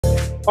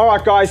All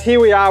right, guys, here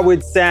we are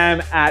with Sam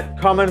at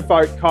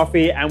Commonfolk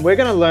Coffee, and we're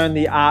going to learn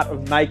the art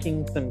of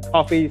making some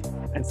coffee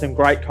and some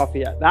great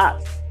coffee at that.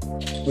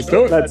 Let's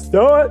do it. Let's do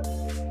it.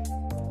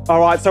 All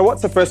right, so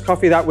what's the first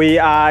coffee that we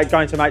are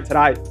going to make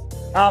today?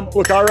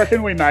 Look, I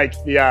reckon we make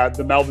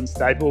the Melbourne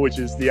staple, which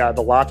is the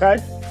latte.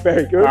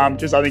 Very good.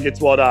 Because I think it's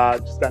what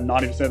just about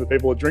 90% of the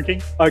people are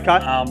drinking. Okay.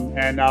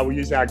 And we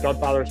use our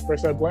Godfather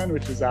espresso blend,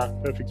 which is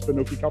perfect for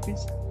milky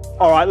coffees.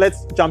 All right,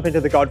 let's jump into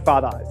the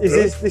Godfather.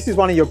 This is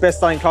one of your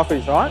best-selling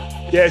coffees,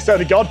 right? Yeah, so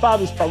the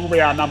Godfather is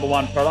probably our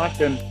 #1 product,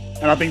 and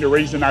I think the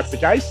reason that's the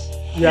case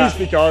is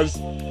because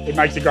it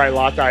makes a great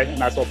latte, and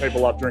that's what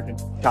people love drinking.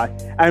 Okay.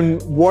 And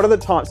what are the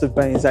types of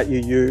beans that you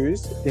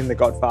use in the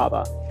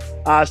Godfather?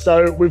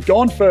 So we've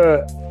gone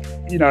for,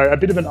 a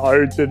bit of an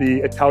ode to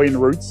the Italian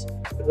roots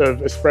of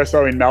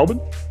espresso in Melbourne.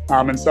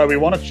 And so we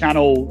want to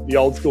channel the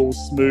old school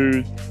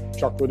smooth,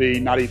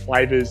 chocolatey, nutty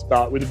flavors,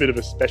 but with a bit of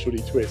a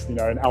specialty twist,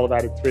 an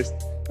elevated twist.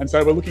 And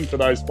so we're looking for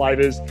those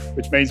flavors,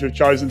 which means we've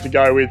chosen to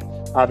go with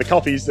the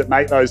coffees that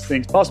make those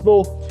things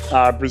possible,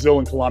 Brazil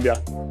and Colombia.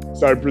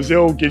 So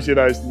Brazil gives you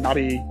those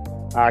nutty,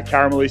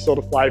 caramelly sort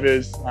of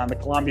flavors. The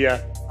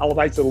Colombia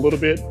elevates it a little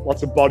bit,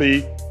 lots of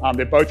body.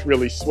 They're both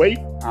really sweet,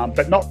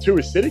 but not too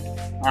acidic.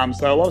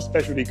 So a lot of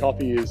specialty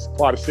coffee is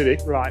quite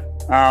acidic. Right.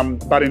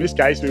 But in this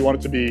case, we want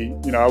it to be,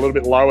 a little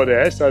bit lower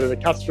there so that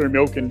it cuts through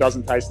milk and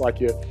doesn't taste like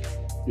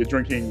you're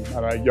drinking,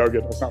 I don't know,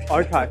 yogurt or something.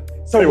 Okay.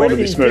 So when in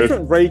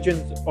different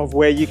regions of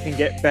where you can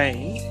get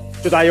beans,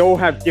 do they all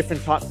have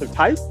different types of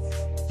tastes?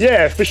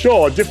 Yeah, for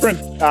sure. Different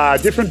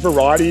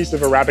varieties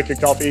of Arabica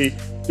coffee,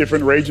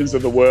 different regions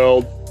of the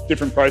world,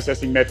 different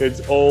processing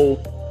methods,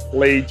 all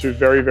lead to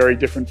very, very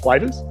different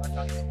flavors.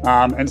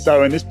 And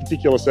so in this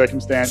particular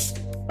circumstance,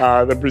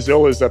 the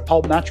Brazil is a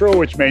pulp natural,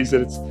 which means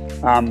that it's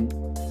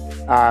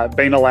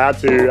been allowed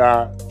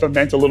to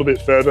ferment a little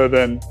bit further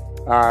than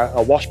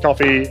a washed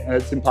coffee, and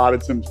it's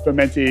imparted some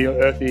fermenty,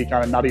 earthy,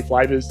 kind of nutty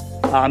flavors.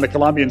 And the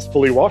Colombian's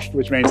fully washed,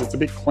 which means it's a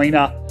bit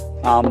cleaner,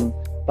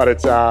 but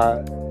it's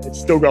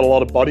still got a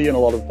lot of body and a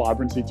lot of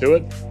vibrancy to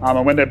it.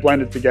 And when they're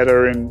blended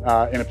together in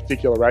a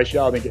particular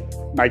ratio, I think it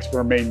makes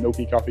for a mean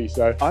milky coffee.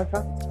 So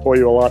let's pour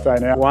you a latte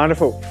now.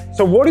 Wonderful.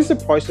 So what is the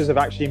process of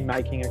actually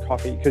making a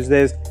coffee? Because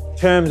there's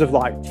terms of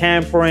like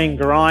tampering,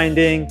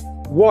 grinding.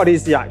 What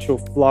is the actual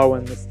flow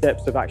and the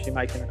steps of actually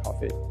making a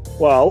coffee?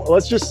 Well,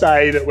 let's just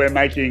say that we're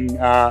making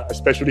a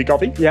specialty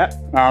coffee. Yeah.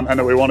 And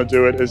that we want to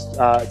do it as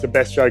to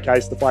best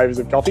showcase the flavors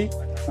of coffee.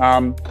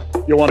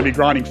 You'll want to be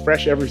grinding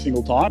fresh every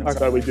single time. Okay.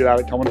 So we do that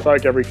at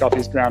Commonfolk. Every coffee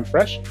is ground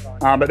fresh.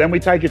 But then we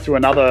take it to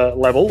another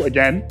level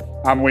again.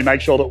 We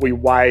make sure that we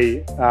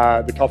weigh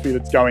the coffee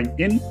that's going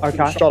in a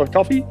shot of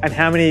coffee. And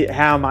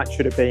how much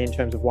should it be in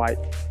terms of weight?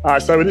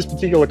 So with this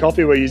particular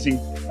coffee, we're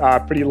using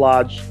pretty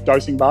large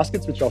dosing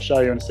baskets, which I'll show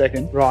you in a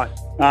second. Right.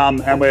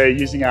 And we're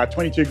using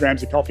 22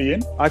 grams of coffee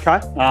in. Okay.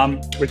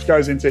 Which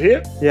goes into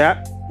here.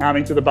 Yeah.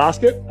 Into the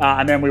basket.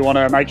 And then we want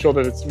to make sure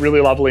that it's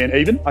really lovely and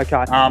even.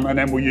 Okay. And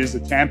then we'll use the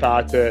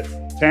tamper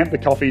to tamp the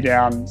coffee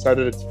down so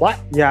that it's flat.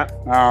 Yeah.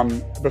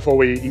 Before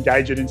we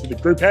engage it into the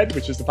group head,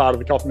 which is the part of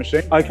the coffee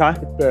machine. Okay.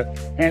 Put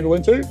the handle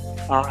into.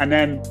 And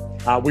then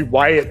we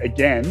weigh it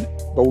again,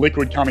 the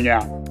liquid coming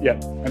out. Yeah.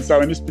 And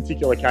so in this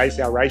particular case,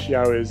 our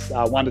ratio is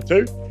 1 to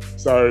 2.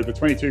 So the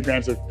 22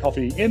 grams of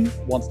coffee in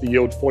wants to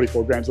yield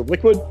 44 grams of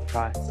liquid.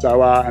 Okay.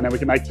 So, and then we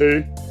can make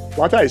 2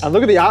 lattes. And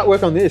look at the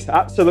artwork on this,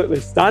 absolutely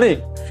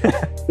stunning.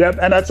 Yep,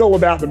 and that's all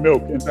about the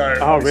milk. And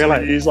so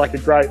really? We use like a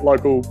great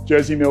local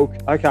Jersey milk.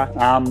 Okay.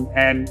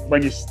 And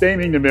when you're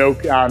steaming the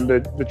milk,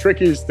 the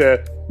trick is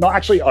to not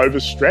actually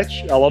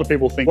overstretch. A lot of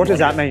people think— What does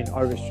that mean,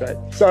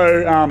 overstretch?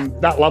 So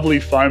that lovely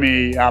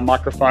foamy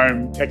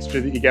microfoam texture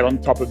that you get on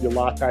top of your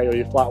latte or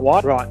your flat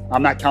white, right?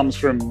 That comes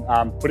from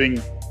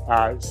putting,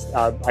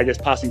 I guess,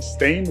 passing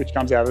steam, which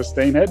comes out of the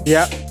steam head,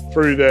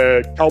 through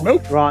the cold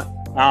milk, right?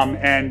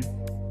 And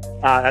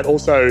it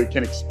also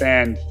can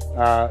expand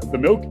the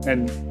milk,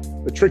 and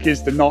the trick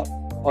is to not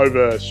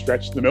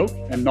overstretch the milk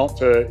and not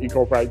to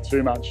incorporate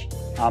too much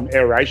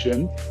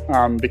aeration,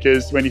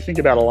 because when you think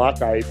about a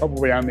latte,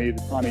 probably only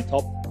the tiny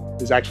top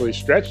is actually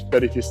stretched,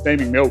 but if you're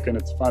steaming milk and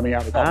it's foaming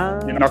out the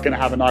top, you're not going to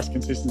have a nice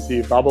consistency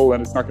of bubble,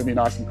 and it's not going to be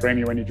nice and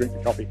creamy when you drink the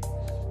coffee.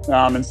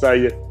 And so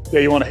you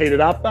want to heat it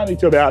up only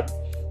to about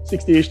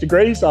 60-ish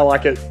degrees. I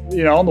like it,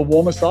 on the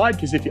warmer side,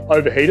 because if you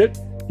overheat it,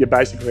 you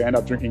basically end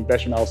up drinking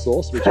bechamel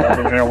sauce, which I don't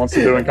think anyone wants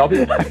to do in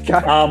coffee.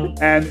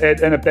 And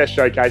it best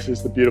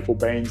showcases the beautiful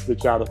beans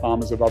that the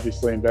farmers have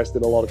obviously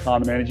invested a lot of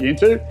time and energy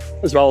into,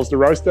 as well as the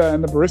roaster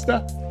and the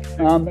barista.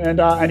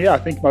 And yeah, I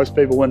think most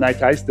people, when they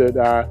taste it,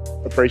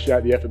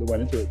 appreciate the effort that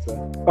went into it. So.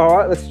 All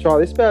right, let's try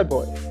this bad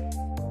boy.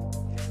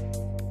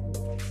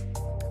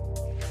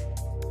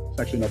 It's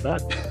actually not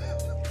bad.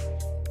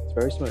 It's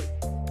very smooth.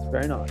 It's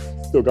very nice.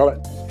 Still got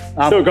it.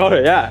 Still got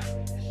it, yeah.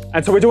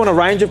 And so we're doing a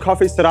range of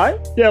coffees today?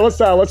 Yeah, let's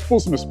pull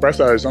some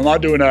espressos. I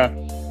might do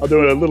I'll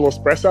do a little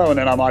espresso, and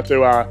then I might do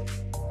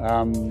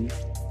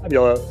maybe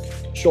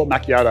a short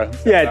macchiato.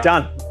 Yeah,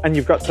 done. And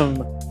you've got some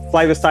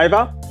flavor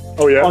saver.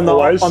 Oh yeah, on the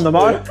always. On the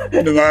mo.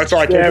 Yeah. No, that's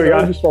right. There we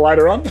go. Just for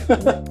later on.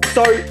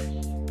 So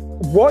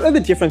what are the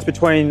difference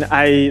between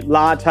a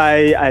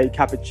latte, a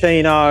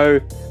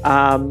cappuccino?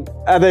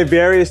 Are there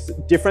various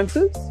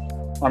differences?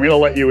 I'm going to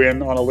let you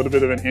in on a little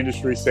bit of an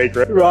industry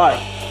secret. Right.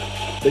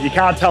 That you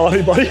can't tell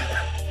anybody,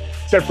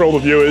 except for all the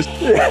viewers.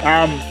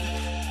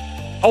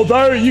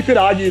 Although you could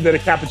argue that a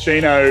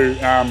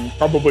cappuccino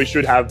probably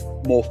should have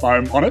more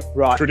foam on it,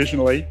 right,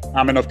 traditionally.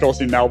 And of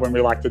course in Melbourne,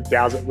 we like to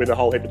douse it with a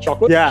whole heap of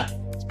chocolate. Yeah.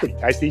 It's pretty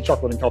tasty.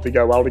 Chocolate and coffee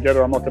go well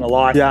together, I'm not going to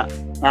lie. Yeah.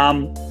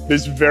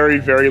 There's very,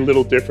 very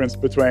little difference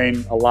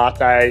between a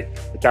latte,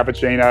 a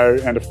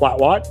cappuccino, and a flat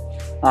white.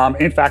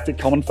 In fact, at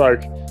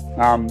Commonfolk,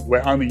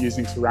 we're only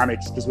using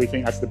ceramics because we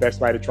think that's the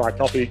best way to try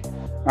coffee.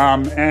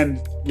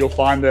 And you'll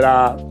find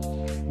that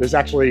there's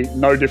actually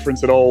no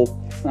difference at all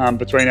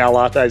between our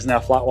lattes and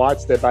our flat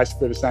whites. They're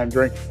basically the same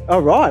drink. Oh,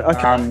 right,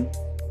 okay.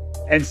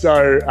 And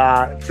so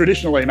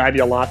traditionally, maybe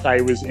a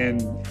latte was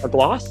in a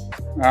glass,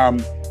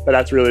 but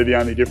that's really the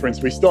only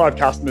difference. We still have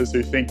customers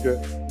who think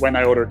that when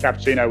they order a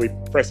cappuccino, we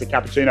press a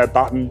cappuccino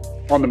button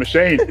on the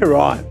machine.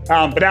 Right.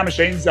 But our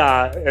machines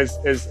are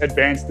as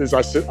advanced as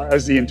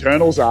the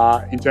internals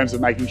are in terms of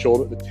making sure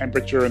that the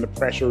temperature and the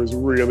pressure is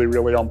really,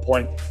 really on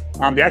point.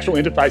 The actual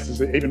interface is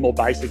even more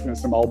basic than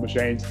some old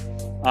machines.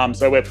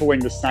 So we're pulling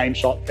the same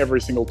shot every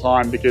single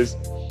time because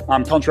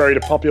contrary to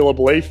popular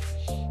belief,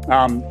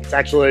 it's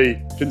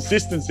actually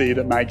consistency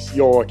that makes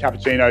your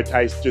cappuccino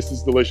taste just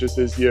as delicious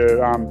as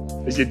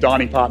your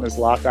dining partner's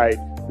latte,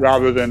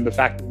 rather than the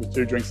fact that the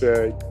two drinks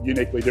are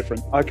uniquely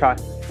different. Okay.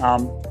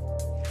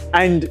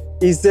 And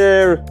is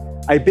there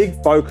a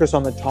big focus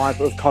on the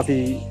type of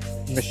coffee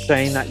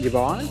machine that you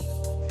buy?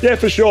 Yeah,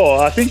 for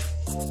sure. I think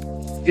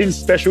in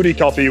specialty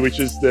coffee, which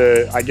is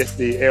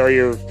the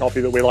area of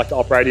coffee that we like to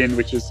operate in,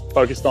 which is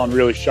focused on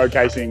really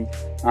showcasing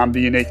the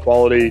unique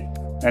quality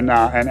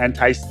and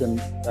taste and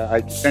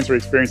sensory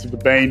experience of the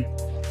bean.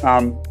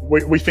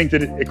 We think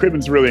that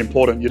equipment's really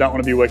important. You don't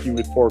want to be working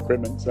with poor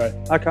equipment. So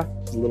okay,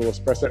 a little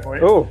espresso for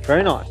you. Oh,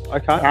 very nice.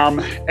 Okay.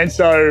 And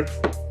so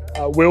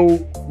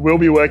we'll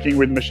be working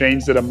with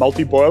machines that are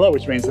multi-boiler,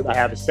 which means that they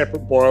have a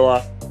separate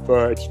boiler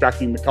for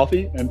extracting the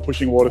coffee and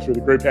pushing water through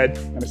the group head,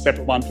 and a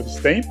separate one for the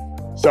steam,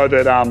 so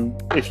that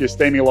if you're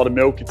steaming a lot of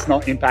milk, it's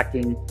not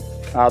impacting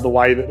the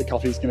way that the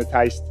coffee is going to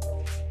taste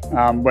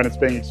when it's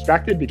being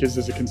extracted, because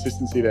there's a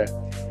consistency there.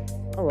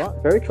 All right,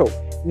 very cool.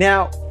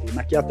 Now,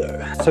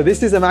 macchiato. So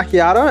this is a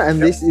macchiato,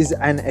 and this is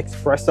an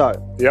espresso.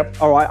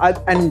 Yep. All right,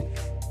 and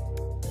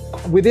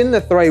within the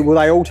three, will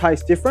they all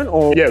taste different,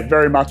 or? Yeah,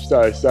 very much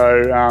so.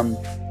 So,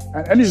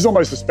 and this is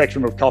almost a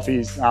spectrum of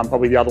coffees.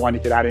 Probably the other one you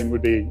could add in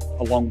would be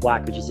a long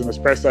black, which is an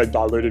espresso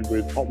diluted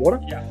with hot water.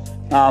 Yeah.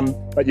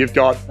 But you've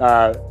got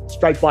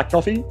straight black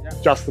coffee,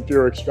 just the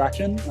pure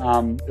extraction.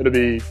 It'll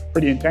be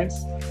pretty intense.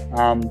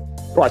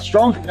 Quite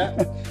strong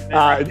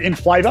in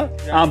flavour.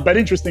 But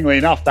interestingly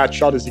enough, that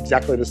shot is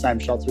exactly the same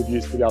shots we've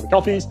used for the other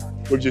coffees.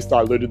 We've just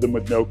diluted them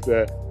with milk.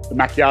 The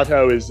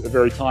macchiato is a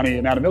very tiny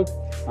amount of milk,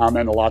 and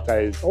the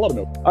latte is a lot of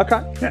milk.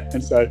 Okay. Yeah,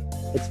 and so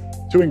it's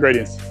three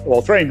ingredients.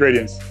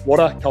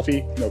 Water,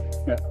 coffee, milk.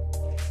 Yeah.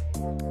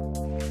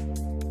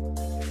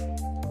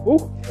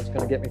 Ooh, that's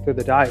going to get me through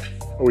the day.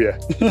 Oh yeah.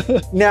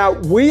 Now,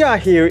 we are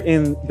here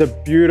in the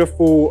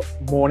beautiful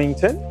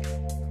Mornington.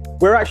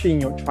 We're actually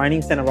in your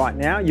training centre right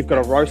now. You've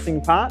got a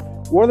roasting part.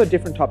 What are the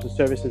different types of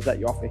services that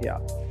you offer here?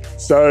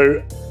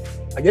 So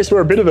I guess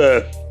we're a bit of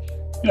a,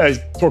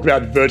 talk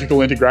about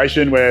vertical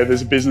integration, where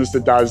there's a business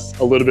that does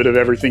a little bit of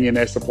everything in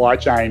their supply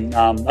chain.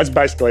 That's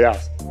basically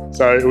us.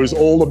 So it was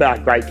all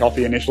about great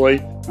coffee initially.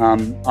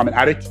 I'm an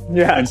addict.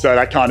 Yeah. And so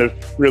that kind of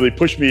really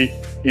pushed me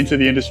into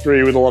the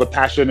industry with a lot of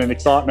passion and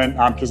excitement,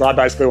 because I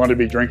basically wanted to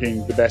be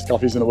drinking the best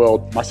coffees in the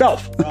world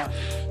myself.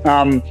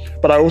 Right.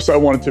 But I also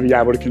wanted to be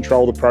able to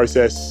control the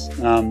process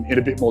in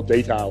a bit more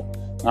detail.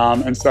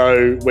 And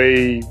so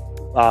we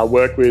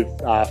work with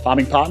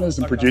farming partners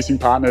and producing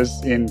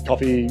partners in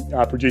coffee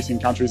producing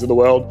countries of the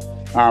world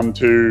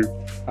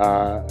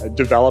to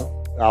develop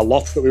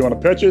lots that we want to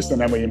purchase,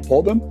 and then we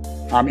import them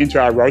into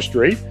our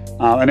roastery.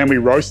 And then we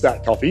roast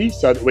that coffee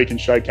so that we can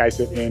showcase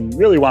it in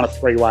really one of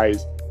three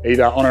ways: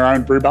 either on our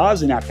own brew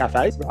bars in our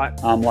cafes, right,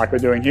 like we're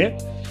doing here,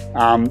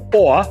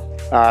 or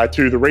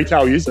to the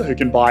retail user who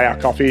can buy our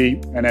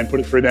coffee and then put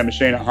it through their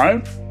machine at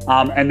home.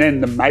 And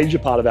then the major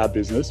part of our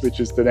business,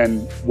 which is to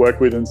then work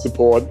with and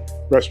support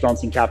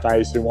restaurants and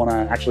cafes who want to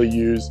actually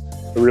use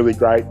a really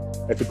great,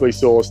 ethically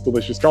sourced,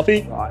 delicious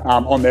coffee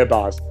on their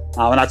bars.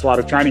 And that's why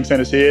the training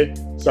centre's here,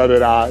 so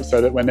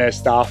that when their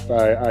staff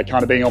are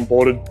kind of being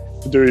onboarded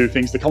to do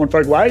things the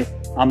Commonfolk way,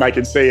 they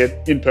can see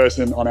it in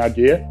person on our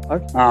gear.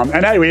 Okay.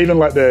 And hey, we even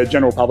let the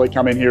general public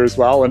come in here as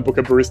well and book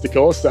a barista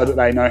course so that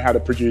they know how to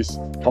produce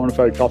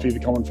Commonfolk coffee the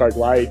Commonfolk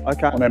way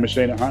on their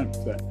machine at home.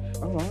 So.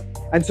 All right.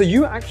 And so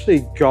you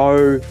actually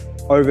go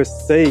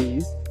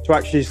overseas to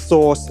actually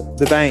source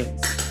the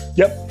beans?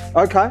 Yep.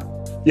 Okay.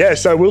 Yeah,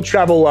 so we'll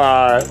travel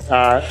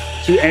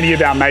to any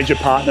of our major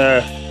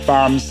partner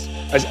farms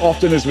as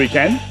often as we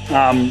can.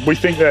 We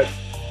think that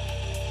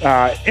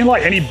in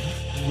like any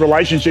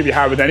relationship you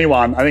have with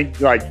anyone, I think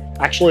like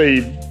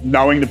actually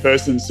knowing the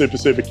person's super,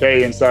 super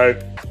key. And so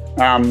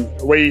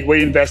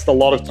We invest a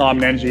lot of time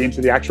and energy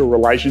into the actual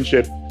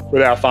relationship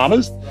with our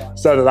farmers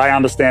so that they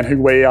understand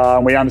who we are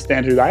and we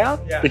understand who they are.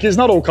 Yeah. Because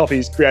not all coffee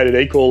is created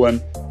equal,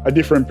 and a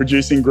different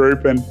producing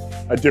group and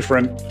a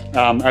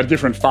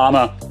different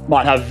farmer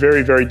might have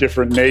very, very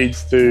different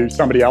needs to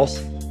somebody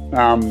else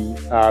on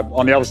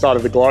the other side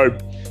of the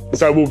globe.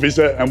 So we'll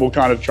visit and we'll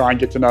kind of try and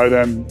get to know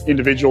them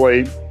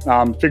individually,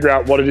 figure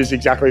out what it is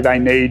exactly they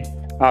need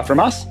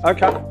from us.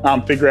 Okay.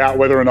 Figure out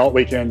whether or not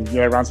we can,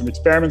 run some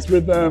experiments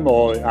with them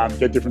or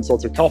get different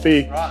sorts of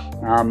coffee.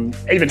 Right.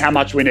 Even how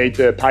much we need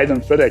to pay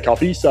them for their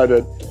coffee so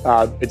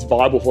that it's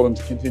viable for them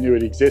to continue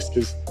to exist,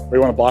 because we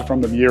want to buy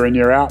from them year in,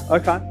 year out.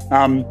 Okay.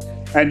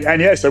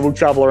 And yeah, so we'll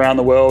travel around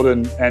the world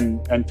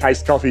and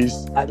taste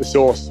coffees at the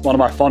source. One of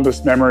my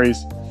fondest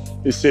memories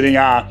is sitting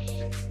on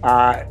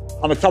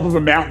the top of a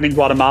mountain in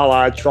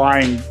Guatemala,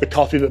 trying the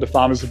coffee that the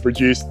farmers had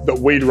produced that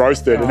we'd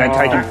roasted, and then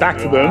taking back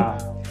to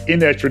them in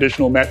their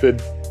traditional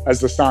method as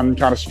the sun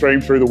kind of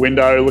streamed through the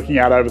window, looking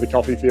out over the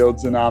coffee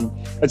fields. And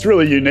it's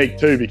really unique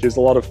too, because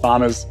a lot of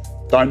farmers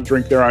don't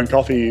drink their own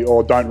coffee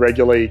or don't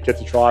regularly get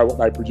to try what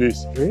they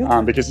produce.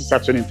 Really? Because it's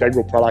such an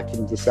integral product for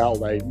them to sell.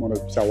 They want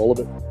to sell all of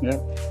it. Yeah.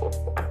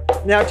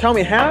 Now tell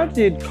me, how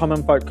did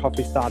Commonfolk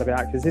Coffee start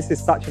about? Because this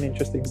is such an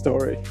interesting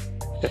story.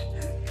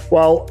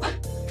 Well,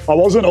 I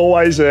wasn't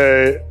always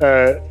a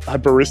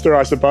barista,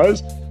 I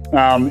suppose.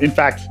 In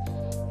fact,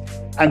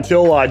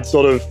 until I'd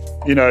sort of,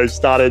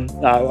 started,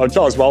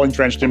 until I was well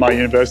entrenched in my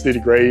university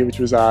degree, which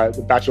was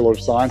the Bachelor of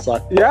Science.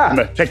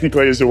 I'm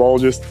technically a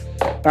zoologist.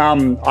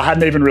 I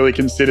hadn't even really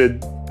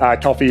considered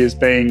coffee as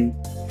being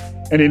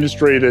an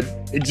industry that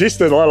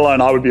existed, let alone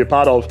I would be a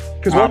part of.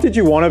 Because what did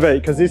you want to be?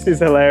 Because this is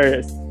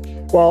hilarious.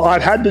 Well,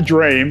 I'd had the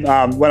dream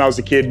when I was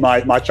a kid.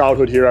 My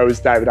childhood hero was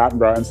David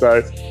Attenborough. And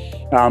so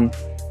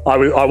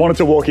I wanted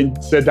to walk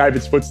in Sir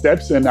David's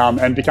footsteps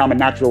and become a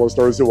naturalist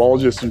or a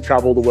zoologist and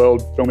travel the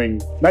world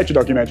filming nature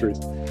documentaries.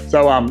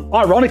 So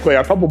ironically,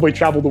 I probably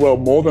traveled the world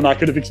more than I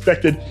could have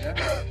expected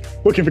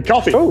looking for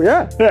coffee. Oh,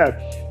 yeah. Yeah.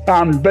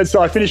 But so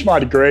I finished my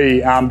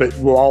degree, but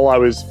while I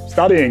was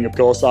studying, of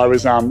course, I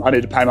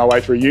needed to pay my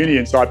way through uni.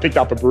 And so I picked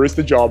up a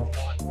barista job,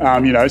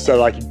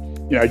 so I could,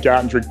 go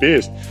out and drink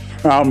beers.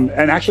 And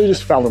actually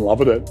just fell in love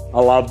with it. I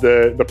love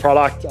the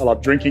product. I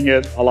love drinking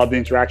it. I love the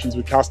interactions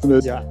with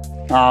customers. Yeah.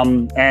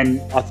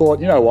 And I thought,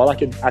 you know what, I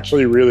could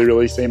actually really,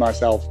 really see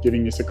myself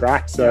giving this a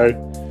crack. So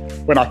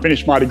when I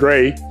finished my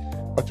degree,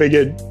 I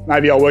figured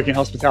maybe I'll work in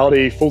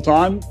hospitality full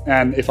time.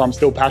 And if I'm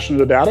still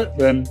passionate about it,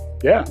 then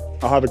yeah,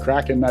 I'll have a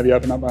crack and maybe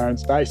open up my own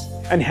space.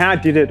 And how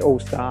did it all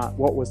start?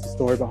 What was the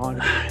story behind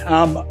it?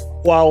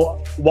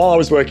 Well, while I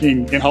was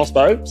working in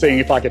hospo, seeing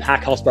if I could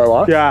hack hospo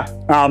life,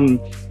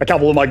 a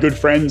couple of my good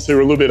friends who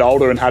were a little bit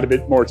older and had a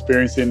bit more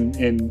experience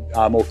in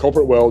more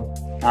corporate world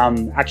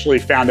actually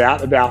found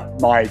out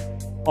about my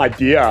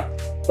idea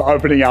for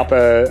opening up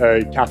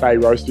a cafe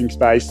roasting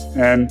space,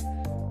 and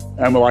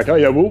we're like, oh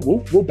yeah,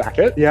 we'll back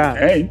it. Yeah.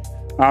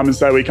 And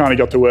so we kind of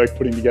got to work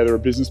putting together a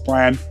business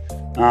plan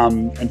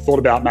and thought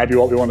about maybe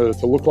what we wanted it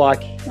to look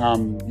like.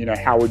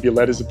 How we'd be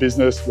led as a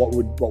business, what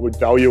would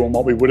value and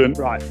what we wouldn't,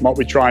 what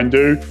we'd try and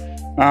do.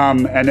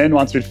 And then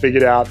once we'd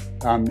figured out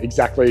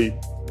exactly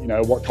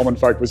what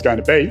Commonfolk was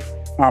going to be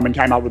and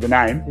came up with a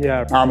name,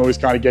 it was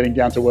kind of getting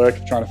down to work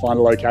trying to find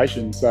a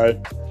location. So.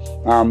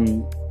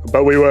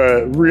 But we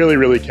were really,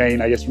 really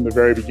keen, I guess, from the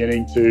very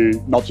beginning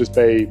to not just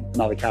be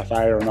another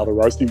cafe or another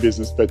roasting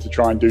business, but to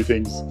try and do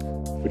things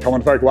the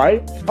Commonfolk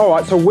way. All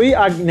right, so we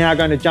are now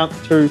going to jump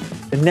to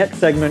the next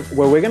segment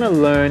where we're going to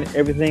learn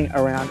everything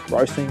around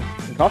roasting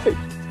and coffee.